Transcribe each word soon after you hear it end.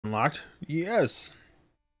Unlocked? Yes.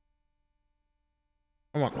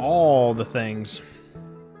 I want all the things.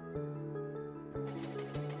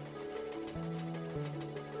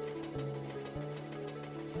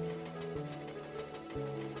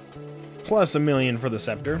 Plus 1 million for the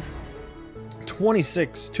scepter.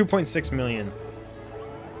 2.6 million.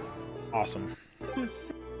 Awesome. I'm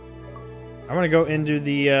gonna go into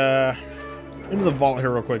the vault here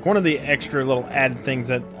real quick. One of the extra little added things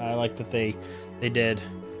that I like that they did.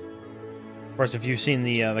 Of course, if you've seen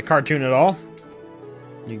the cartoon at all,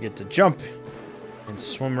 you get to jump and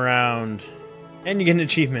swim around, and you get an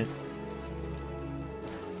achievement.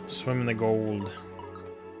 Swim in the gold.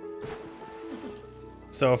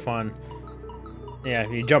 So fun. Yeah,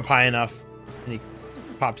 if you jump high enough, and he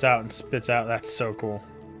pops out and spits out. That's so cool.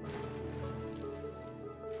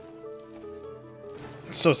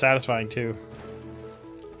 It's so satisfying too.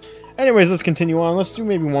 Anyways, let's continue on. Let's do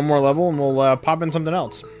maybe one more level, and we'll pop in something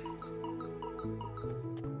else.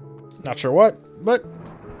 Not sure what, but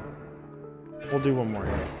we'll do one more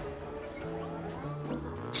here.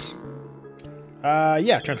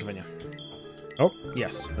 Yeah, Transylvania. Oh,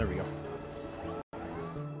 yes, there we go.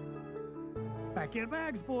 Pack your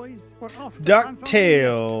bags, boys. We're off to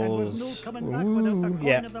DuckTales. Ooh,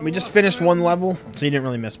 yeah, we just finished one level, so you didn't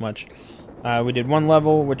really miss much. We did one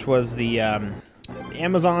level, which was the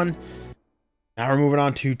Amazon. Now we're moving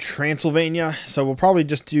on to Transylvania, so we'll probably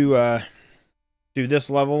just do this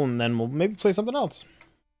level, and then we'll maybe play something else.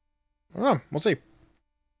 I don't know. We'll see.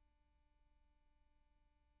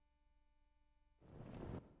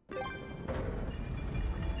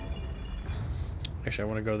 Actually, I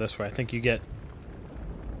want to go this way. I think you get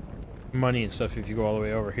money and stuff if you go all the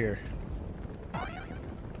way over here.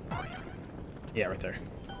 Yeah, right there.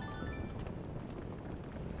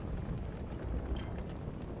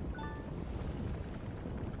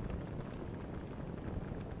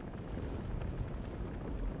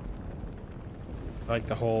 I like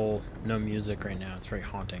the whole no music right now. It's very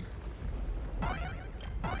haunting.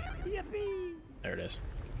 Yippee! There it is.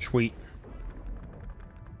 Sweet.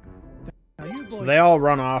 Now you So boys they all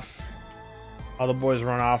run off. All the boys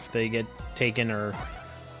run off. They get taken or...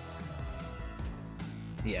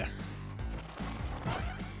 Yeah.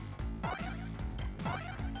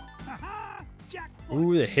 Aha! Jackpot!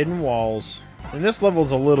 Ooh, the hidden walls. And this level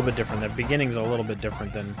is a little bit different. The beginning's a little bit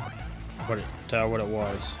different than what it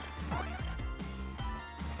was.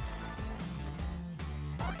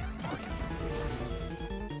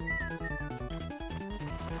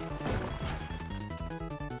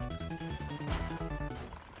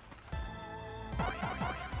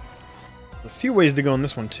 A few ways to go in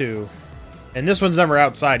this one too, and this one's never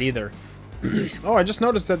outside either. Oh, I just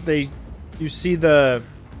noticed that you see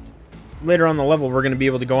later on the level we're going to be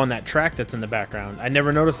able to go on that track that's in the background. I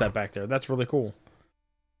never noticed that back there. That's really cool.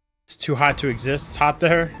 It's too hot to exist. It's hot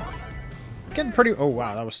there. It's getting pretty... Oh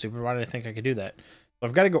wow, that was stupid. Why did I think I could do that? So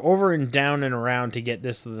I've got to go over and down and around to get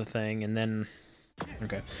this to the thing, and then...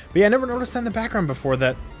 Okay. But yeah, I never noticed that in the background before,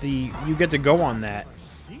 that you get to go on that.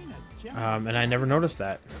 And I never noticed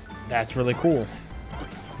that. That's really cool.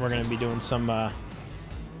 We're going to be doing some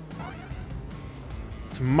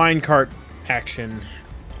minecart action.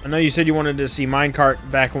 I know you said you wanted to see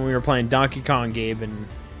minecart back when we were playing Donkey Kong, Gabe, and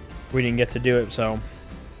we didn't get to do it, so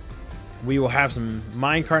we will have some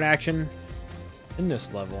minecart action in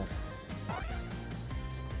this level.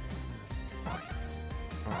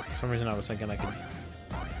 Oh, for some reason I was thinking I could...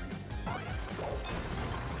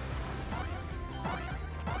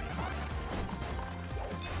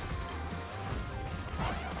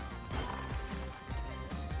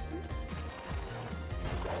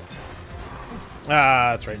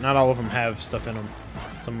 Ah, that's right. Not all of them have stuff in them.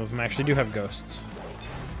 Some of them actually do have ghosts.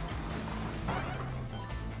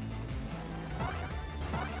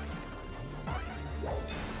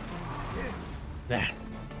 Nah.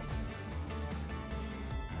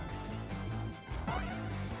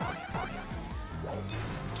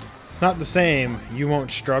 It's not the same. You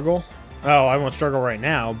won't struggle. Oh, I won't struggle right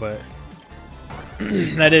now, but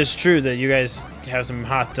that is true that you guys have some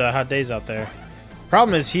hot days out there.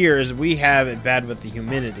 Problem is here is we have it bad with the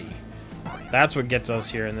humidity. That's what gets us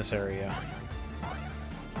here in this area.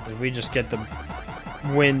 We just get the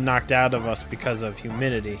wind knocked out of us because of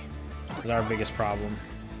humidity. Is our biggest problem.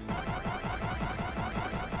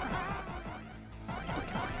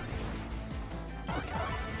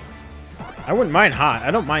 I wouldn't mind hot.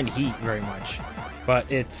 I don't mind heat very much, but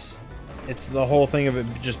it's the whole thing of it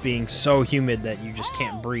just being so humid that you just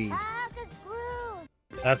can't breathe.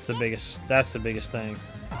 That's the biggest thing.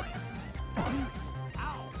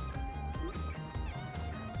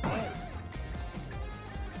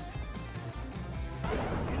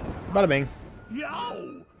 Bada bing.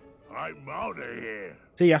 Yo! I'm out of here.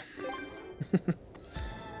 See ya.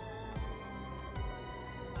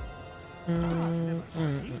 Things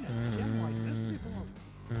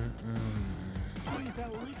are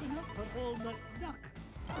leaking up for old McDuck.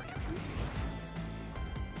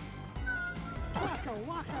 Waka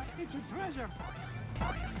waka, it's a treasure.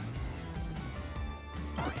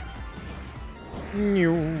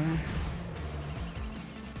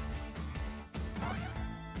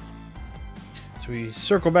 So we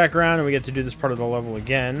circle back around and we get to do this part of the level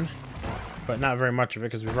again, but not very much of it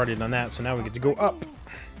because we've already done that. So now we get to go up.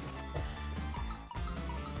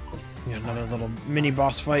 We got another little mini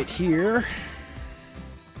boss fight here.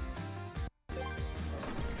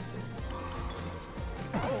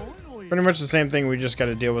 Pretty much the same thing. We just got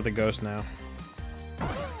to deal with the ghost now.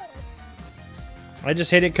 I just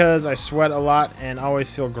hate it because I sweat a lot and always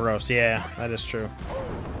feel gross. Yeah, that is true.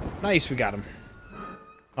 Nice, we got him.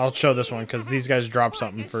 I'll show this one because these guys drop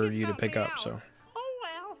something for you to pick up. So. Oh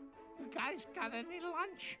well, you guys got any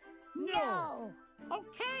lunch? No.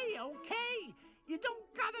 Okay, okay. You don't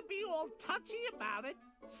gotta be all touchy about it.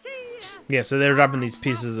 See ya. Yeah, so they're dropping these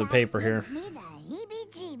pieces of paper here. Me the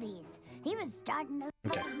heebie-jeebies. He was starting to...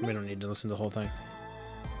 Okay, we don't need to listen to the whole thing.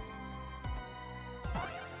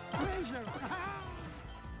 Treasure.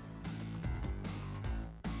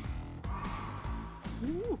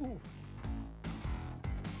 Ooh.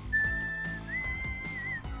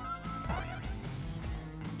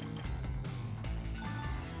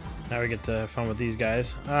 Now we get to have fun with these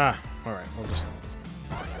guys. Ah, alright, we'll just...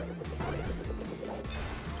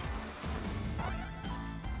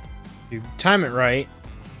 If you time it right,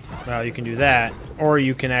 well, you can do that. Or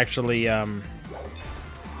you can actually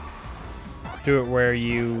do it where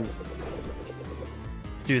you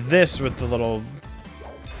do this with the little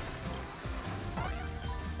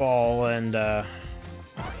ball and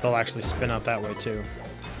they'll actually spin out that way too.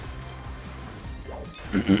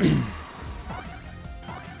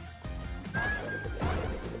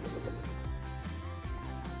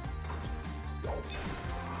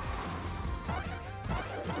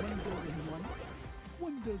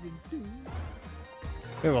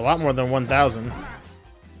 We have a lot more than 1,000.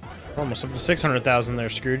 Almost up to 600,000 there,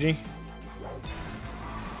 Scroogey.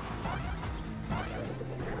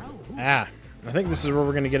 Ah, I think this is where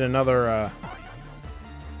we're going to get another, I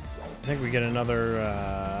think we get another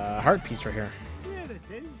heart piece right here. Here it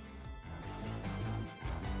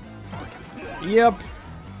is. Yep.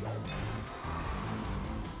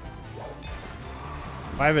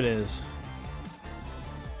 5 it is.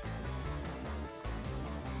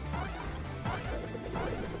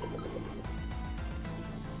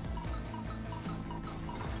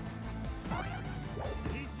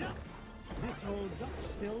 Pizza. This old duck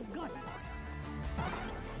still got it.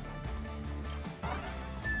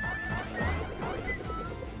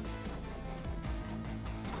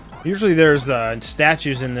 Usually there's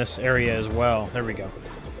statues in this area as well. There we go.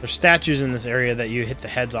 There's statues in this area that you hit the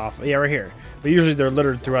heads off. Yeah, right here. But usually they're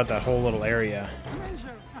littered throughout that whole little area.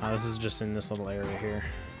 Treasure. This is just in this little area here.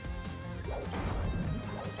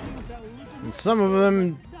 And some of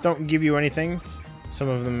them don't give you anything. Some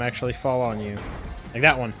of them actually fall on you. Like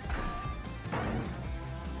that one.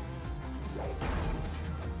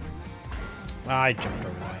 I jumped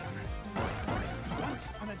over that. Once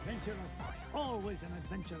an adventurer, always an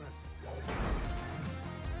adventurer.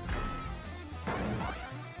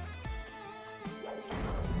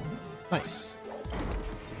 Nice.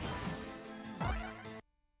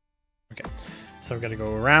 Okay. So I've got to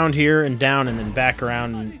go around here and down and then back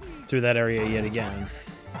around and through that area yet again.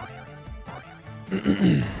 Look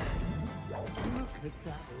at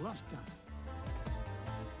that luster.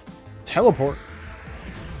 Teleport.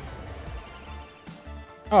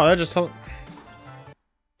 Oh, that just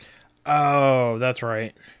Oh, that's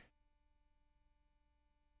right.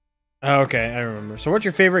 Okay, I remember. So what's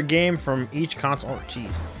your favorite game from each console? Oh,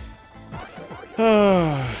 jeez.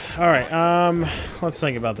 Alright, let's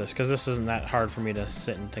think about this, because this isn't that hard for me to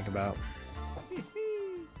sit and think about.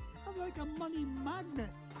 I'm like a money magnet.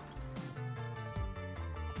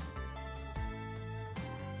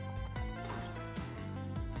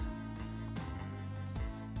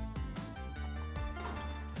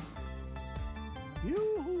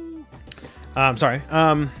 Yoo-hoo. Sorry.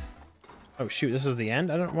 Oh, shoot, this is the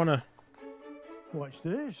end? I don't want to... Watch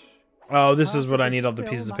this. Oh, this is what I need all the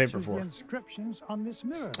pieces of paper for. Inscriptions on this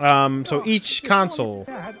mirror. So each console.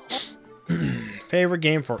 Favorite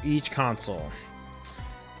game for each console.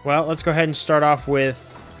 Well, let's go ahead and start off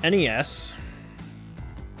with NES.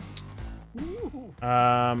 Well,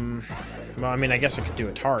 I mean, I guess I could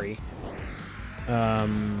do Atari.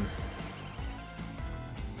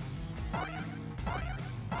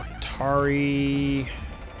 Atari.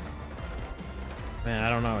 Man, I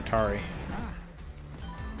don't know Atari.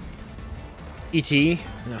 E.T.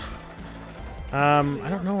 No. I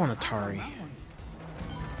don't know on Atari.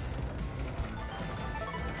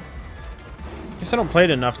 Guess I don't play it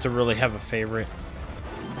enough to really have a favorite.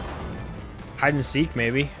 Hide and Seek,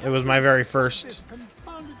 maybe. It was my very first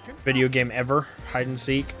video game ever. Hide and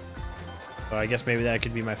Seek. So I guess maybe that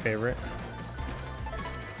could be my favorite.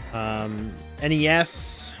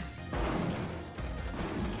 NES.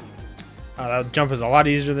 That jump is a lot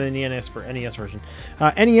easier than the NES version.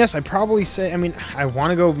 NES, I'd probably say, I mean, I want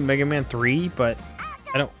to go Mega Man 3, but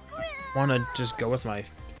I don't want to just go with my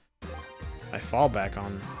fallback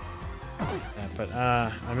on that. But,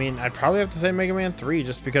 I mean, I'd probably have to say Mega Man 3,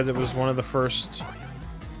 just because it was one of the first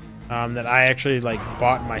that I actually, like,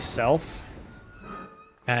 bought myself.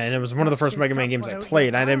 And it was one of the first Mega Man games I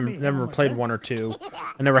played. I never played 1 or 2.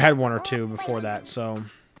 I never had 1 or 2 before that, so...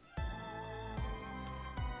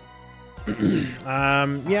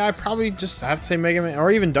 yeah, I probably just have to say Mega Man,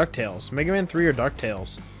 or even DuckTales. Mega Man 3 or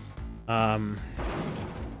DuckTales.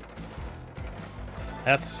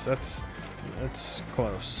 That's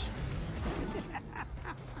close.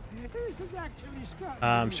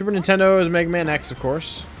 Super Nintendo is Mega Man X, of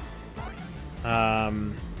course. Let's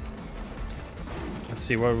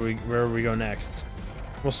see, where we go next.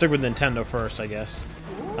 We'll stick with Nintendo first, I guess.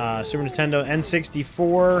 Super Nintendo,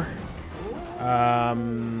 N64.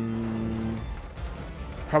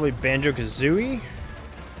 Probably Banjo-Kazooie.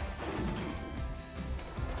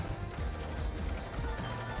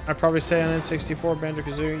 I'd probably say on N64,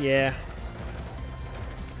 Banjo-Kazooie. Yeah.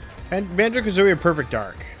 Banjo-Kazooie or Perfect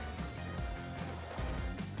Dark.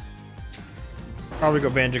 Probably go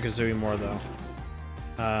Banjo-Kazooie more, though.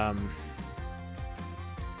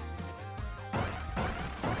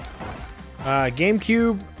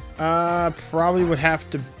 GameCube probably would have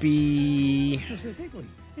to be...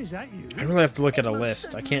 I really have to look at a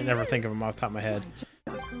list. I can't never think of them off the top of my head.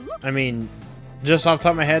 I mean, just off the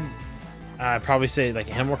top of my head, I'd probably say like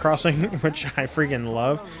Animal Crossing, which I freaking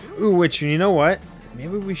love. Ooh, which, you know what?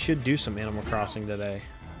 Maybe we should do some Animal Crossing today.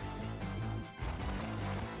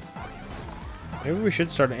 Maybe we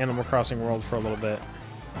should start an Animal Crossing world for a little bit.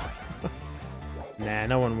 Nah,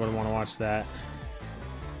 no one would want to watch that.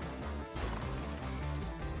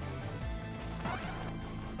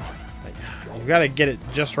 You gotta get it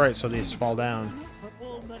just right so these fall down.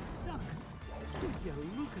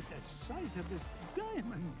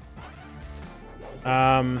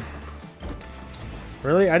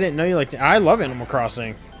 Really? I didn't know you liked it. I love Animal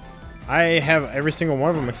Crossing. I have every single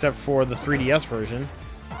one of them except for the 3DS version.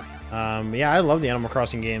 Yeah, I love the Animal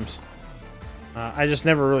Crossing games. I just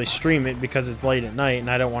never really stream it because it's late at night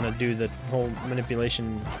and I don't want to do the whole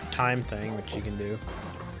manipulation time thing, which you can do.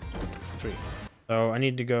 Sweet. So I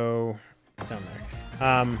need to go down there.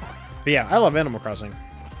 But yeah, I love Animal Crossing.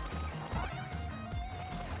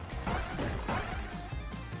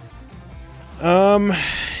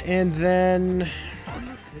 And then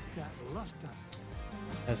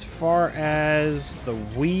as far as the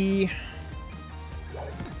Wii,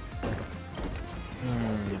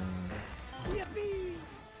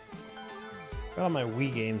 got all my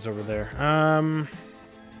Wii games over there. I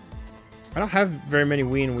don't have very many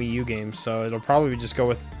Wii and Wii U games, so it'll probably just go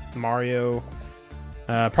with Mario.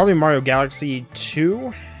 Probably Mario Galaxy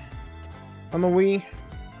 2 on the Wii.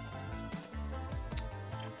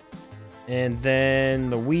 And then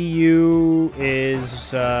the Wii U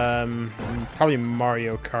is probably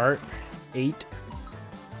Mario Kart 8.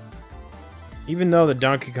 Even though the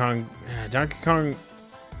Donkey Kong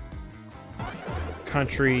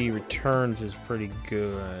Country Returns is pretty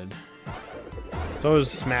good. So is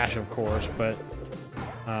Smash, of course, but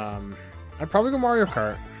I'd probably go Mario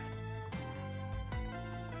Kart.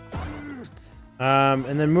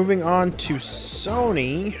 And then moving on to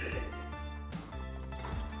Sony.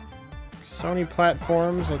 Sony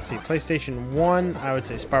platforms, let's see, PlayStation 1, I would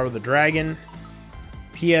say Spyro the Dragon.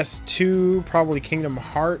 PS2, probably Kingdom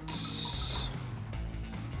Hearts.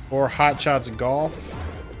 Or Hot Shots Golf.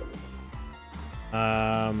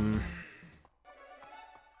 There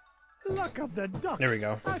we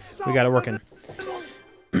go. We got it working.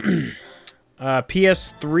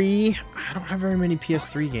 PS3, I don't have very many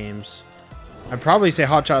PS3 games. I'd probably say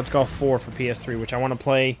Hot Shots Golf 4 for PS3, which I want to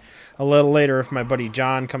play a little later if my buddy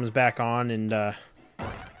John comes back on and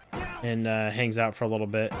hangs out for a little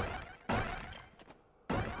bit.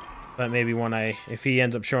 But maybe if he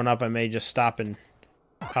ends up showing up, I may just stop and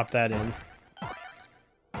pop that in.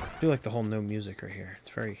 I do like the whole no music right here. It's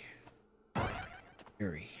very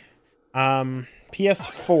eerie.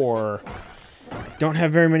 PS4. Don't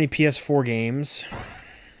have very many PS4 games.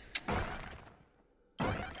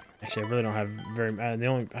 Actually, I really don't have very. I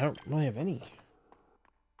don't really have any.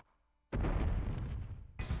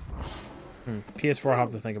 PS4 I'll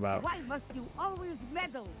have to think about. Why must you always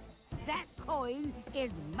meddle? That coin is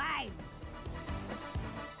mine.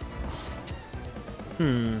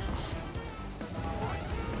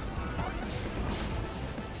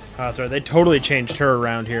 That's right. They totally changed her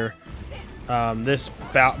around here. This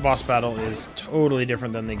boss battle is totally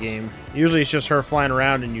different than the game. Usually it's just her flying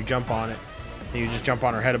around and you jump on it. And you just jump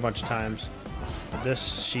on her head a bunch of times. But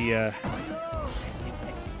this, she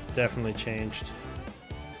definitely changed.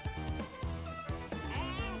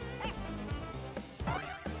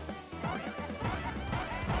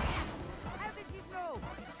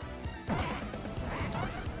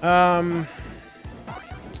 PS4,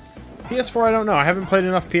 I don't know. I haven't played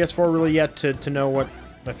enough PS4 really yet to know what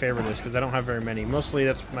my favorite is, because I don't have very many. Mostly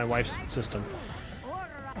that's my wife's system.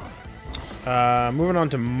 Moving on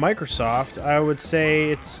to Microsoft, I would say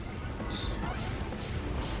it's...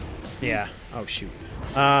 Yeah. Oh, shoot.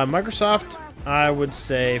 Microsoft, I would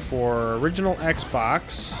say for original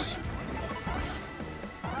Xbox...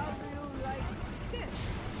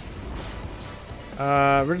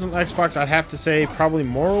 original Xbox, I'd have to say probably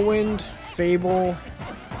Morrowind, Fable,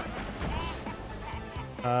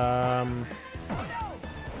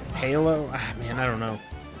 Halo. Man, I don't know.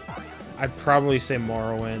 I'd probably say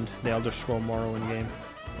Morrowind, the Elder Scroll Morrowind game.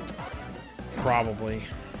 Probably.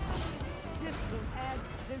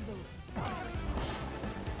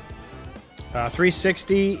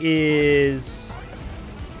 360 is...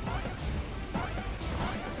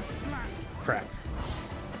 Crap.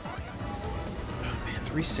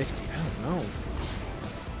 360, I don't know.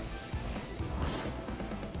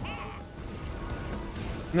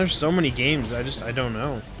 There's so many games, I don't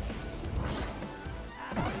know.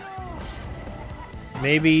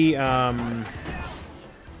 Maybe, oh,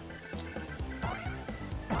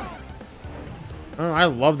 I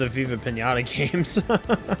love the Viva Pinata games.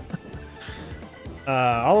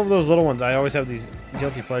 All of those little ones, I always have these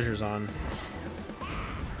guilty pleasures on.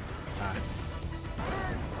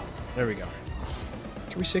 There we go.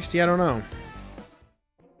 360, I don't know.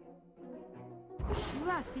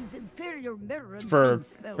 For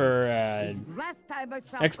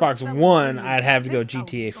Xbox One, I'd have to go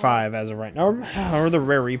GTA 5 as of right now, or the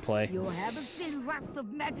Rare Replay.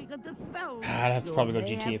 I'd have to probably go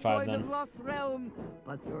GTA 5 then.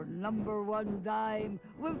 But your number one dime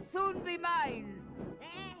will soon be mine.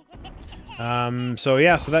 So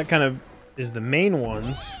yeah, so that kind of is the main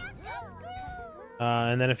ones.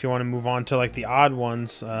 And then if you want to move on to like the odd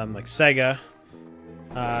ones, like Sega,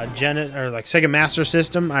 or like Sega Master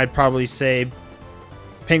System, I'd probably say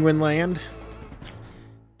Penguin Land,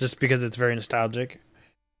 just because it's very nostalgic.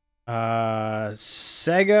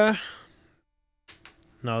 Sega,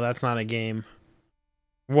 no, that's not a game.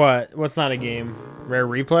 What's not a game? Rare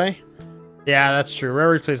Replay? Yeah, that's true.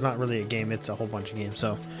 Rare Replay is not really a game; it's a whole bunch of games.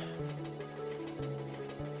 So.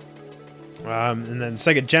 And then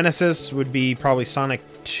Sega Genesis would be probably Sonic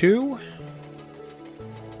 2.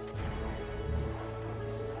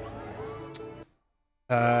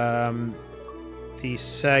 The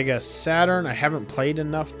Sega Saturn, I haven't played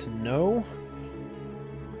enough to know.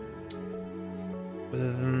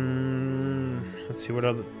 Let's see, what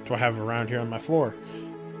other do I have around here on my floor?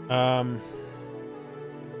 The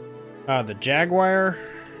Jaguar.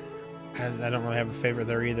 I don't really have a favorite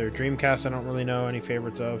there either. Dreamcast, I don't really know any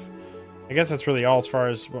favorites of. I guess that's really all as far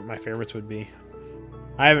as what my favorites would be.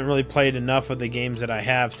 I haven't really played enough of the games that I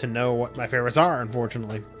have to know what my favorites are,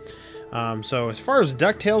 unfortunately. So as far as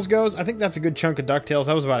DuckTales goes, I think that's a good chunk of DuckTales.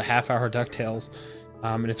 That was about a half-hour DuckTales.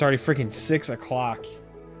 And it's already freaking 6 o'clock.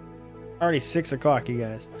 Already 6 o'clock, you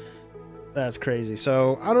guys. That's crazy.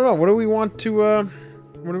 So, I don't know. What do we want to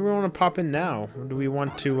pop in now? Do we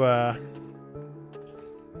want to,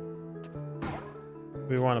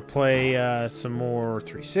 we want to play some more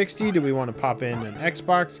 360? Do we want to pop in an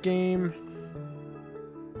Xbox game?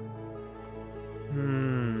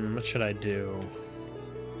 What should I do?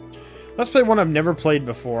 Let's play one I've never played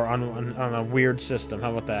before on a weird system.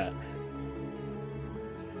 How about that?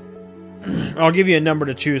 I'll give you a number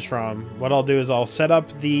to choose from. What I'll do is I'll set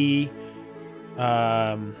up the...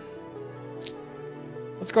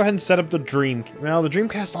 let's go ahead and set up the Dream... Well, the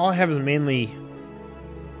Dreamcast, all I have is mainly...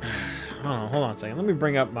 Oh, hold on a second. Let me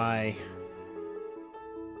bring up my...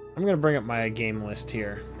 I'm going to bring up my game list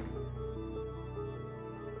here.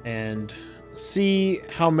 And see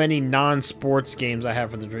how many non-sports games I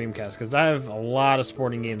have for the Dreamcast. Because I have a lot of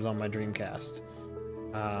sporting games on my Dreamcast.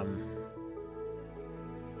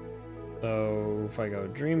 So if I go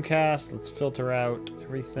Dreamcast, let's filter out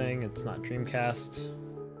everything. It's not Dreamcast.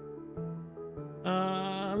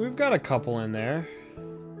 We've got a couple in there.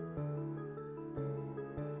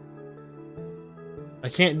 I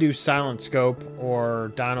can't do Silent Scope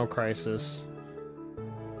or Dino Crisis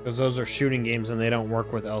because those are shooting games and they don't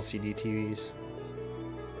work with LCD TVs.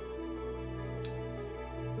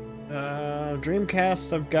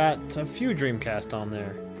 Dreamcast, I've got a few Dreamcast on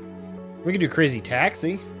there. We could do Crazy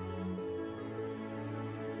Taxi.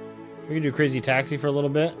 We could do Crazy Taxi for a little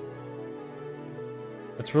bit.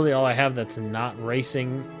 That's really all I have that's not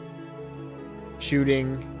racing,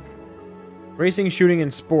 shooting. Racing, shooting,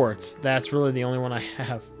 and sports. That's really the only one I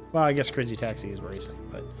have. Well, I guess Crazy Taxi is racing,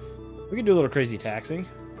 but we could do a little Crazy Taxi.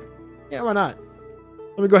 Yeah, why not?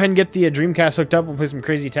 Let me go ahead and get the Dreamcast hooked up. We'll play some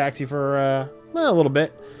Crazy Taxi for a little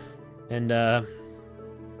bit. And then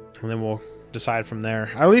we'll decide from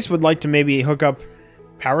there. I at least would like to maybe hook up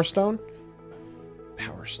Power Stone.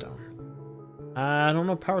 Power Stone. I don't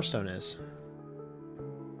know what Power Stone is.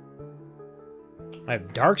 I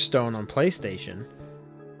have Darkstone on PlayStation.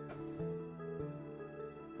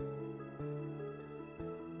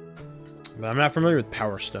 But I'm not familiar with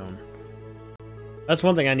Power Stone. That's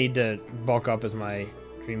one thing I need to bulk up as my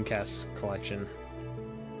Dreamcast collection.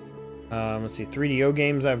 Let's see, 3DO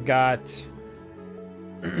games I've got.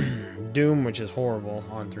 Doom, which is horrible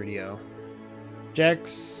on 3DO.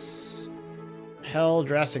 Jex, Hell,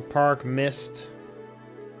 Jurassic Park, Myst,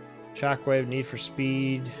 Shockwave, Need for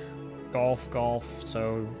Speed, Golf.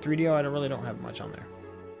 So 3DO, I really don't have much on there.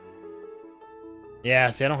 Yeah,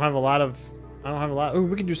 see, I don't have a lot. Ooh,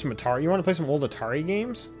 we could do some Atari. You want to play some old Atari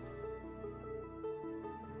games?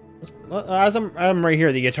 As I'm right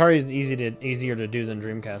here, the Atari is easier to do than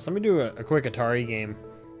Dreamcast. Let me do a quick Atari game.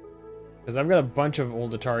 Because I've got a bunch of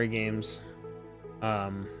old Atari games.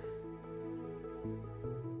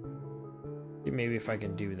 Maybe if I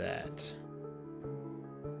can do that.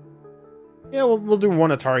 Yeah, we'll do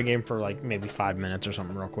one Atari game for like maybe 5 minutes or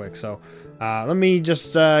something real quick. So let me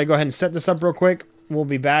just go ahead and set this up real quick. We'll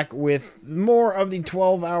be back with more of the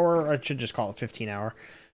 12-hour, I should just call it 15-hour,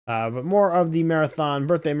 but more of the marathon,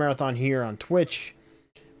 birthday marathon here on Twitch.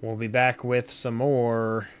 We'll be back with some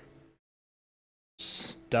more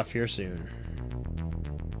stuff here soon.